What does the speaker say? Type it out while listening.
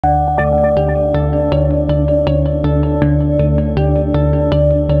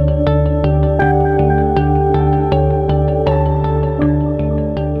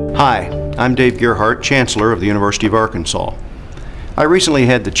Hi, I'm Dave Gearhart, Chancellor of the University of Arkansas. I recently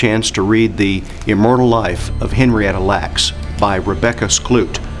had the chance to read The Immortal Life of Henrietta Lacks by Rebecca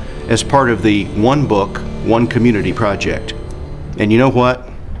Skloot as part of the One Book, One Community project. And you know what?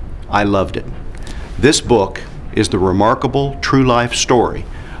 I loved it. This book is the remarkable true life story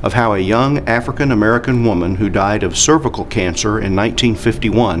of how a young African-American woman who died of cervical cancer in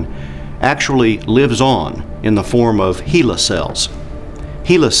 1951 actually lives on in the form of HeLa cells.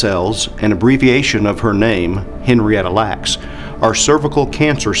 HeLa cells, an abbreviation of her name, Henrietta Lacks, are cervical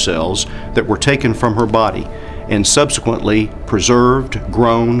cancer cells that were taken from her body and subsequently preserved,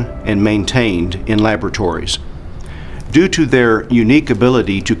 grown, and maintained in laboratories. Due to their unique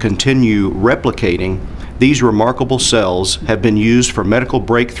ability to continue replicating, these remarkable cells have been used for medical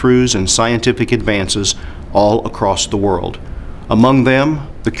breakthroughs and scientific advances all across the world. Among them,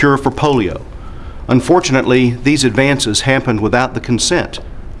 the cure for polio. Unfortunately, these advances happened without the consent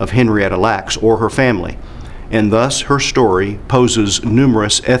of Henrietta Lacks or her family, and thus her story poses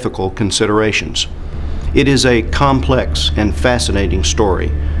numerous ethical considerations. It is a complex and fascinating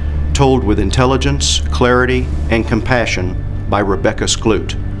story, told with intelligence, clarity, and compassion by Rebecca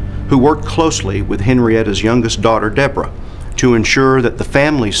Skloot, who worked closely with Henrietta's youngest daughter, Deborah, to ensure that the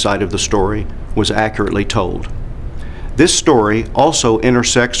family side of the story was accurately told. This story also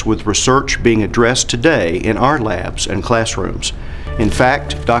intersects with research being addressed today in our labs and classrooms. In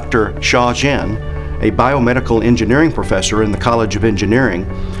fact, Dr. Chancellor G, a biomedical engineering professor in the College of Engineering,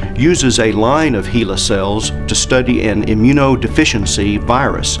 uses a line of HeLa cells to study an immunodeficiency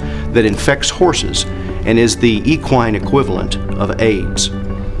virus that infects horses and is the equine equivalent of AIDS.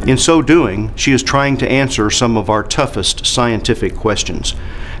 In so doing, she is trying to answer some of our toughest scientific questions.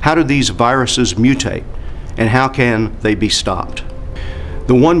 How do these viruses mutate, and how can they be stopped?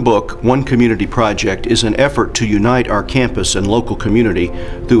 The One Book, One Community project is an effort to unite our campus and local community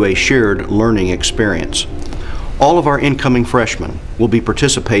through a shared learning experience. All of our incoming freshmen will be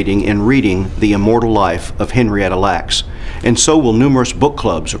participating in reading The Immortal Life of Henrietta Lacks, and so will numerous book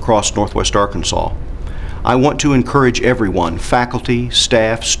clubs across Northwest Arkansas. I want to encourage everyone, faculty,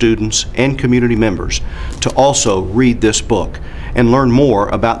 staff, students, and community members, to also read this book and learn more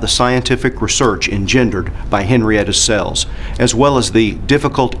about the scientific research engendered by Henrietta's cells, as well as the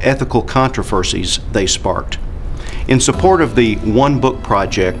difficult ethical controversies they sparked. In support of the One Book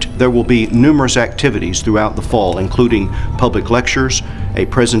project, there will be numerous activities throughout the fall, including public lectures, a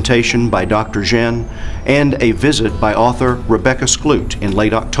presentation by Dr. Jen, and a visit by author Rebecca Skloot in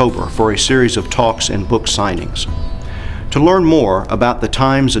late October for a series of talks and book signings. To learn more about the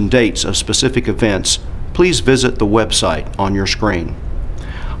times and dates of specific events, please visit the website on your screen.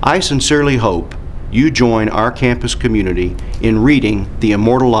 I sincerely hope you join our campus community in reading The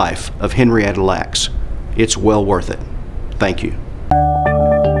Immortal Life of Henrietta Lacks. It's well worth it. Thank you.